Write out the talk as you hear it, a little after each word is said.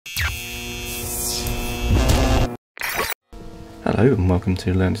Hello and welcome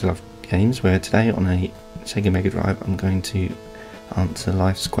to Learn to Love Games, where today on a Sega Megadrive I'm going to answer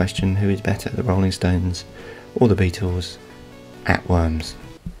life's question: who is better, the Rolling Stones or the Beatles at Worms?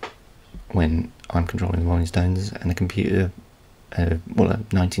 When I'm controlling the Rolling Stones and a computer, a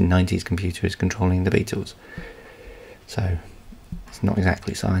 1990s computer is controlling the Beatles. So it's not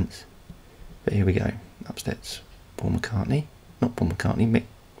exactly science, but here we go. Upstairs, Paul McCartney, not Paul McCartney, Mick.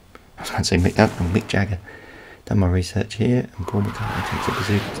 I was going to say Mick Jagger. Done my research here, and Paul McCartney takes a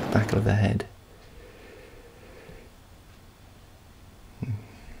bazooka to the back of the head.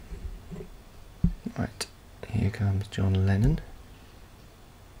 Right, here comes John Lennon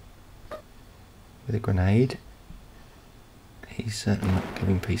with a grenade. He's certainly not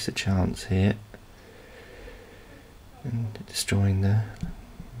giving peace a chance here, and destroying the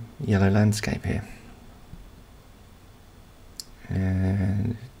yellow landscape here.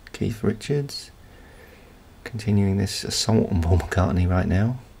 And Keith Richards continuing this assault on Paul McCartney right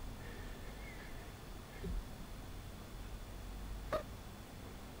now.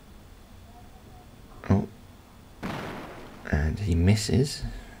 Oh, and he misses,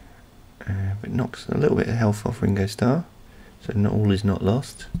 but knocks a little bit of health off Ringo Starr, so not all is not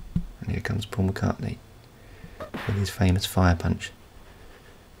lost. And here comes Paul McCartney with his famous fire punch.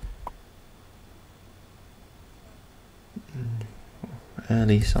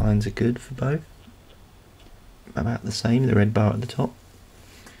 Early signs are good for both. About the same, the red bar at the top.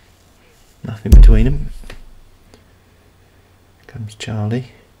 Nothing between them. Here comes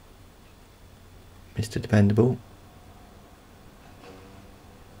Charlie, Mr. Dependable.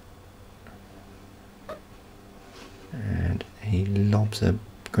 And he lobs a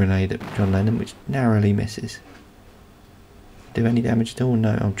grenade at John Lennon, which narrowly misses. Do any damage at all?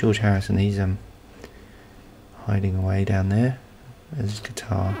 No. Oh, George Harrison, he's hiding away down there. There's his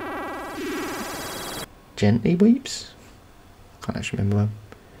guitar. Gently weeps. Can't actually remember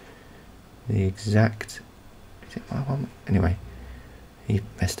the exact. Is it my one? Anyway, he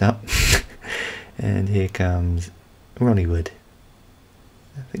messed up. And here comes Ronnie Wood.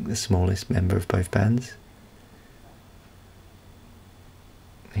 I think the smallest member of both bands.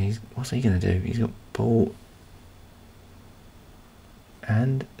 What's he going to do? He's got Paul.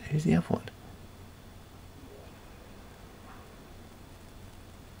 And who's the other one?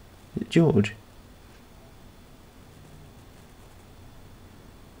 Is it George?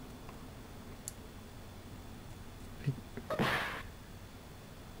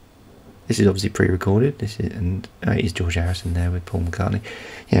 This is obviously pre-recorded. It's George Harrison there with Paul McCartney.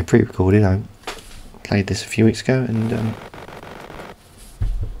 Yeah, pre-recorded. I played this a few weeks ago and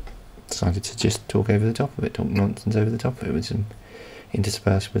decided to just talk over the top of it, talk nonsense over the top of it, with some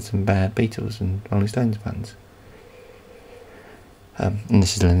interspersed with some bad Beatles and Rolling Stones bands. And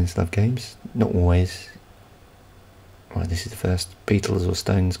this is Learning to Love Games. Not always. Well, this is the first Beatles or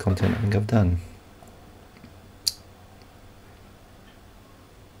Stones content I think I've done.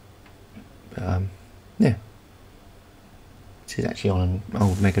 Yeah, this is actually on an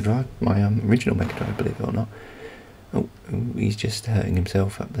old Megadrive, my original Megadrive, believe it or not. Oh, he's just hurting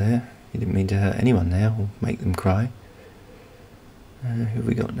himself up there. He didn't mean to hurt anyone there or make them cry. Who have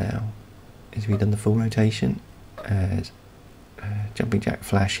we got now? Has we done the full rotation? Jumping Jack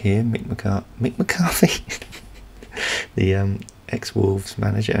Flash here, Mick McCarthy, the ex-Wolves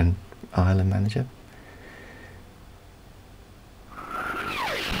manager and Ireland manager.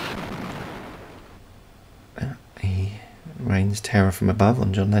 Rains terror from above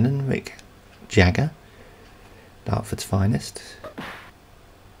on John Lennon. Mick Jagger, Dartford's finest.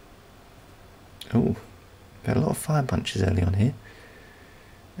 Oh, we've had a lot of fire punches early on here,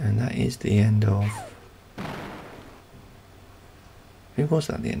 and that is the end of. Who was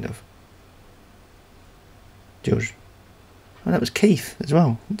that the end of? George. Oh, that was Keith as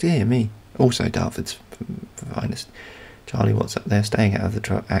well. Dear me. Also Dartford's finest. Charlie Watts up there, staying out of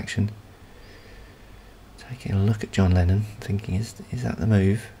the action. Taking a look at John Lennon, thinking, is that the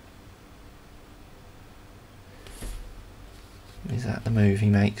move? Is that the move he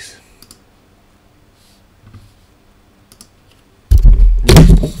makes?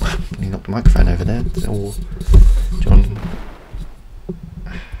 Oh, he knocked the microphone over there. Oh, John.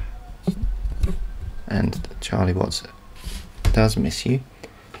 And Charlie Watts does miss you,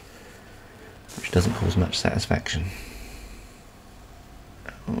 which doesn't cause much satisfaction.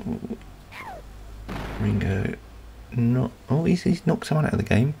 Oh. Ringo, he's knocked someone out of the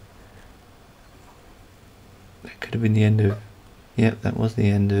game. That could have been the end of. Yep, that was the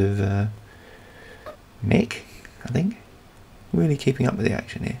end of Mick, I think. Really keeping up with the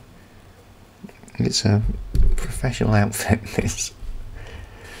action here. It's a professional outfit. This.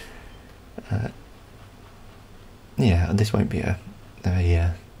 yeah, this won't be a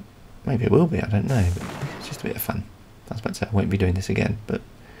maybe it will be, I don't know, but it's just a bit of fun. I was about to say I won't be doing this again, but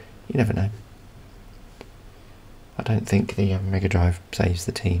you never know. I don't think the Megadrive saves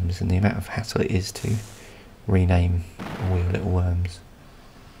the teams, and the amount of hassle it is to rename all your little worms.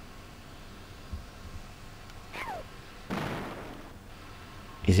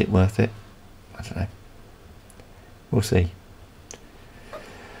 Is it worth it? I don't know. We'll see.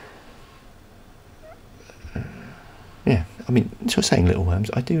 Yeah, I mean, sort of saying little worms,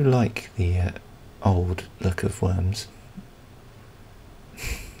 I do like the old look of worms.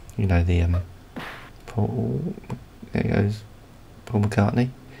 You know, the Paul, there he goes, Paul McCartney.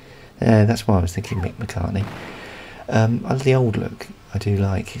 Yeah, that's why I was thinking Mick McCartney. The old look I do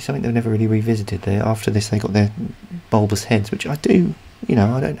like. It's something they've never really revisited. After this they got their bulbous heads, which I do, you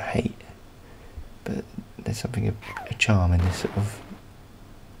know, I don't hate. But there's something, a charm in this sort of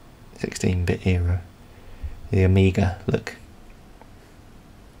 16-bit era. The Amiga look.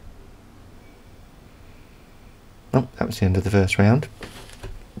 Oh, that was the end of the first round.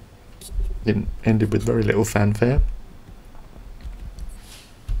 Ended with very little fanfare.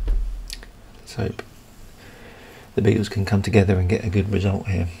 Let's hope the Beatles can come together and get a good result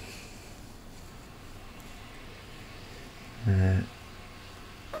here.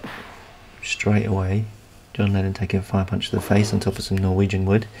 Straight away, John Lennon taking a fire punch to the face on top of some Norwegian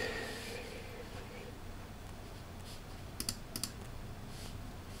wood.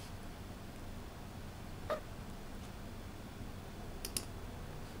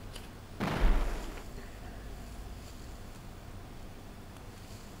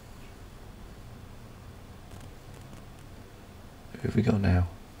 Who have we got now?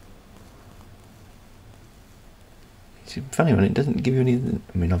 It's a funny one, it doesn't give you any.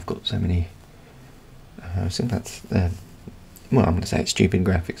 I mean, I've got so many. I think that's. Well, I'm going to say it's stupid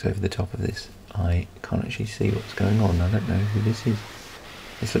graphics over the top of this. I can't actually see what's going on. I don't know who this is.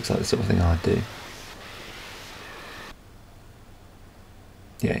 This looks like the sort of thing I'd do.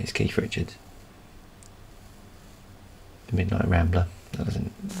 Yeah, it's Keith Richards. The Midnight Rambler. That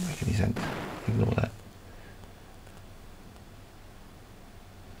doesn't make any sense. Ignore that.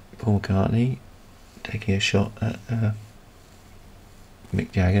 Paul McCartney taking a shot at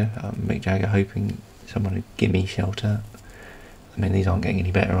Mick Jagger. Mick Jagger hoping someone would give me shelter. I mean, these aren't getting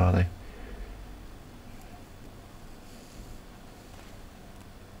any better, are they?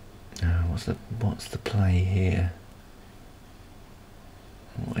 What's the play here?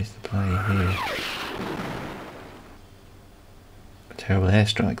 What is the play here? A terrible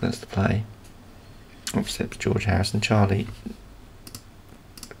airstrike, that's the play. Upsets George Harrison. Charlie,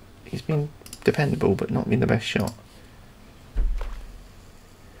 he's been dependable but not been the best shot.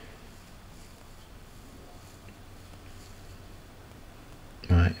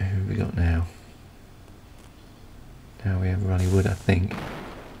 Right, who have we got now? Now we have Ronnie Wood, I think,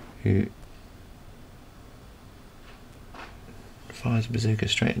 who fires a bazooka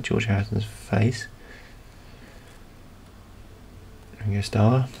straight at George Harrison's face. Ringo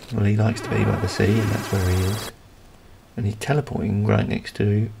Starr, well, he likes to be by the sea, and that's where he is. And he's teleporting right next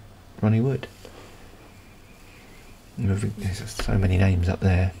to Ronnie Wood. There's so many names up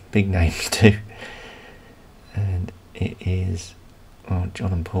there, big names too. And it is, well,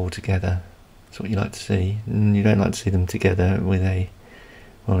 John and Paul together. That's what you like to see. And you don't like to see them together with a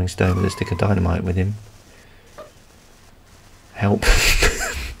Rolling Stone with a stick of dynamite with him. Help.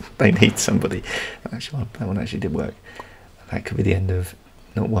 They need somebody. Actually, that one actually did work. That could be the end of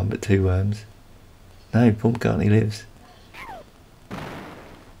not one but two worms. No, Paul McCartney lives.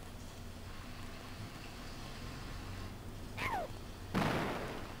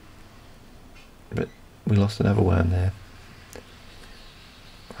 But we lost another worm there.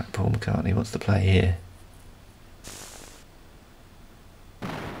 Right, Paul McCartney, what's the play here?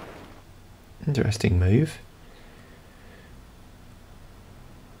 Interesting move.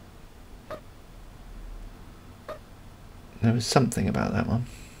 There was something about that one.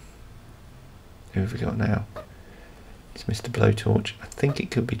 Who have we got now? It's Mr. Blowtorch. I think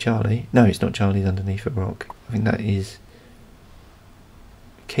it could be Charlie. No, it's not. Charlie's underneath a rock. I think that is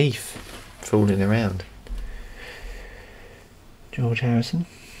Keith fooling around. George Harrison.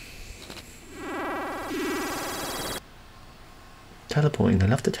 Teleporting. They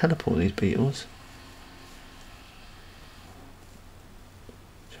love to teleport, these Beatles.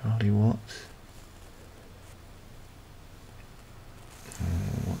 Charlie Watts.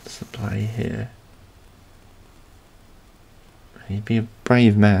 What's the play here? He'd be a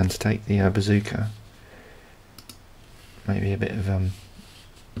brave man to take the bazooka. Maybe a bit of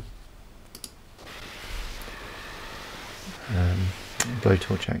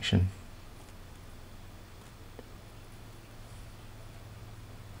blowtorch action.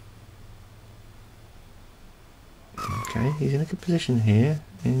 he's in a good position here,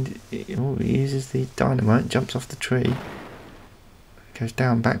 and he uses the dynamite, jumps off the tree, goes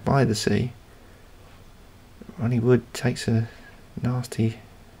down back by the sea. Ronnie Wood takes a nasty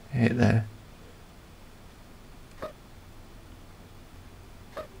hit there.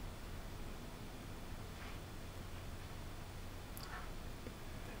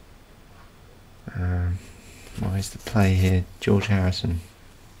 Why is the play here? George Harrison.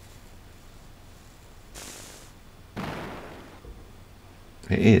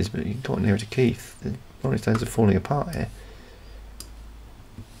 It is, but you got nearer to Keith. The Rolling Stones are falling apart here.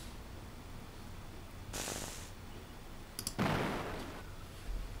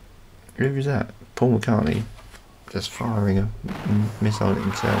 Who is that? Paul McCartney, just firing a missile at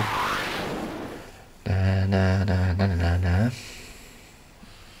himself. Na na na na na na.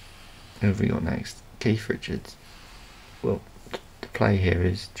 Who have we got next? Keith Richards. Well, the play here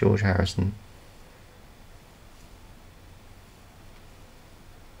is George Harrison.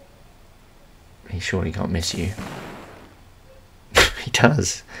 He surely can't miss you. He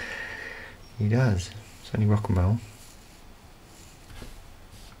does. He does. It's only rock and roll.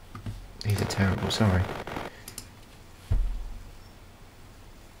 These are terrible, sorry.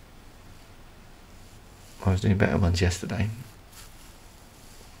 I was doing better ones yesterday.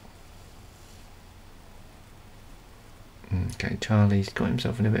 Okay, Charlie's got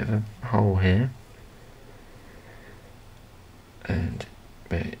himself in a bit of a hole here.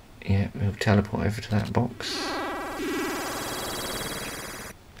 But yeah, we'll teleport over to that box.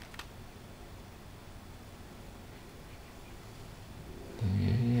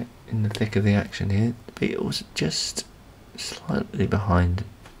 Yeah, in the thick of the action here. The Beatles just slightly behind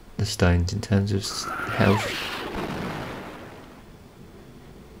the Stones in terms of health,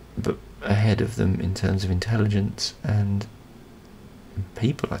 but ahead of them in terms of intelligence and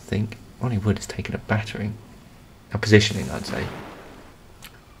people, I think. Ronnie Wood has taken a battering. Now positioning, I'd say.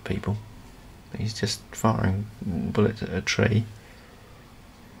 People. He's just firing bullets at a tree.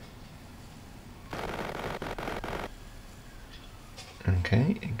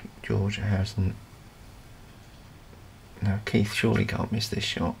 Okay, George Harrison. Now Keith surely can't miss this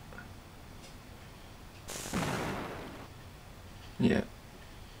shot. Yeah.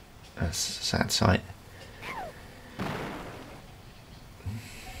 That's a sad sight.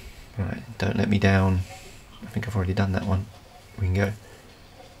 Right, don't let me down. I think I've already done that one. We can go.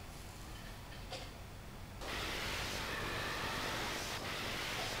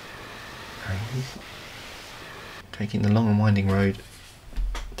 He's taking the long and winding road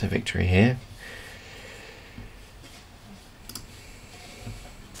to victory here.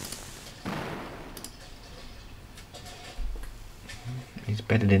 He's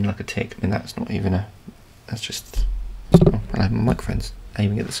bedded in like a tick. I mean, that's not even a... That's just... Oh, hello, my microphone's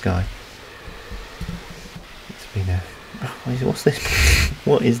aiming at the sky. It's been a... Oh, what's this?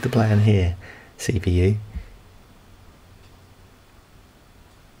 What is the plan here, CPU?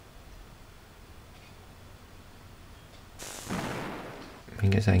 I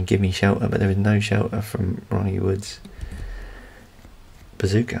think it's saying give me shelter, but there is no shelter from Ronnie Wood's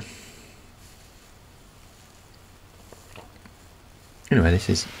bazooka. Anyway, this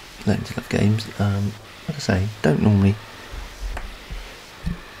is Learning to Love Games. Like I say, don't normally...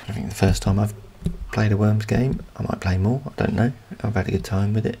 I think the first time I've played a Worms game, I might play more, I don't know. I've had a good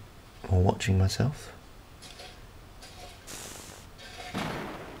time with it, or watching myself.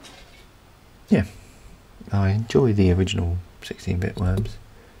 Yeah, I enjoy the original 16-bit Worms.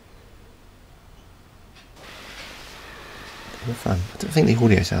 They were fun. I don't think the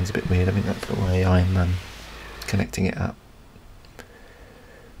audio sounds a bit weird. I think that's the way I'm connecting it up.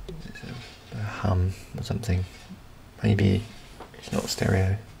 It's a hum or something. Maybe it's not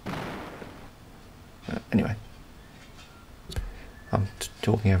stereo. Anyway, I'm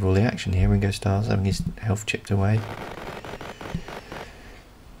talking over all the action here. Ringo Starr's having his health chipped away.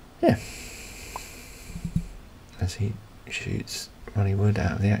 Yeah. As he shoots Ronnie Wood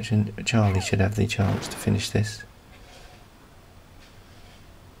out of the action. Charlie should have the chance to finish this.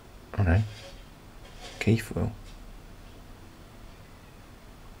 Oh no. Keith will.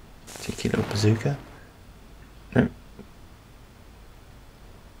 Cheeky little bazooka. No.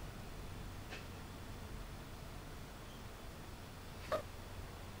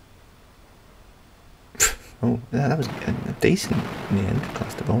 Oh, that was decent in the end,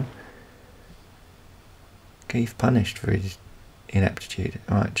 cluster bomb. Keith punished for his ineptitude.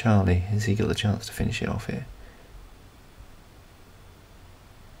 Alright, Charlie, has he got the chance to finish it off here?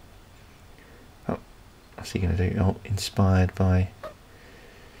 Oh, what's he going to do? Oh, inspired by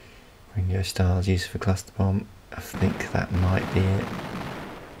Ringo Starr's use of a cluster bomb. I think that might be it.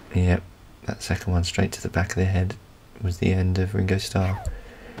 Yep, that second one straight to the back of the head was the end of Ringo Starr,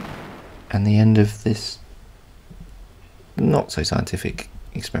 and the end of this not so scientific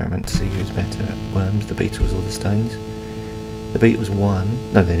experiment to see who's better at worms, the Beatles or the Stones. The Beatles won.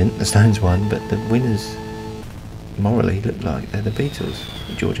 No, they didn't. The Stones won, but the winners morally look like they're the Beatles.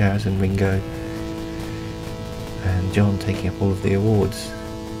 George Harrison, Ringo, and John taking up all of the awards.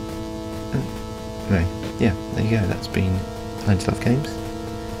 Anyway, yeah, there you go. That's been Learn to Love Games.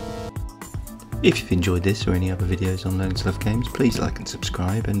 If you've enjoyed this or any other videos on Learn to Love Games, please like and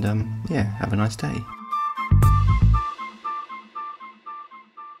subscribe, and yeah, have a nice day.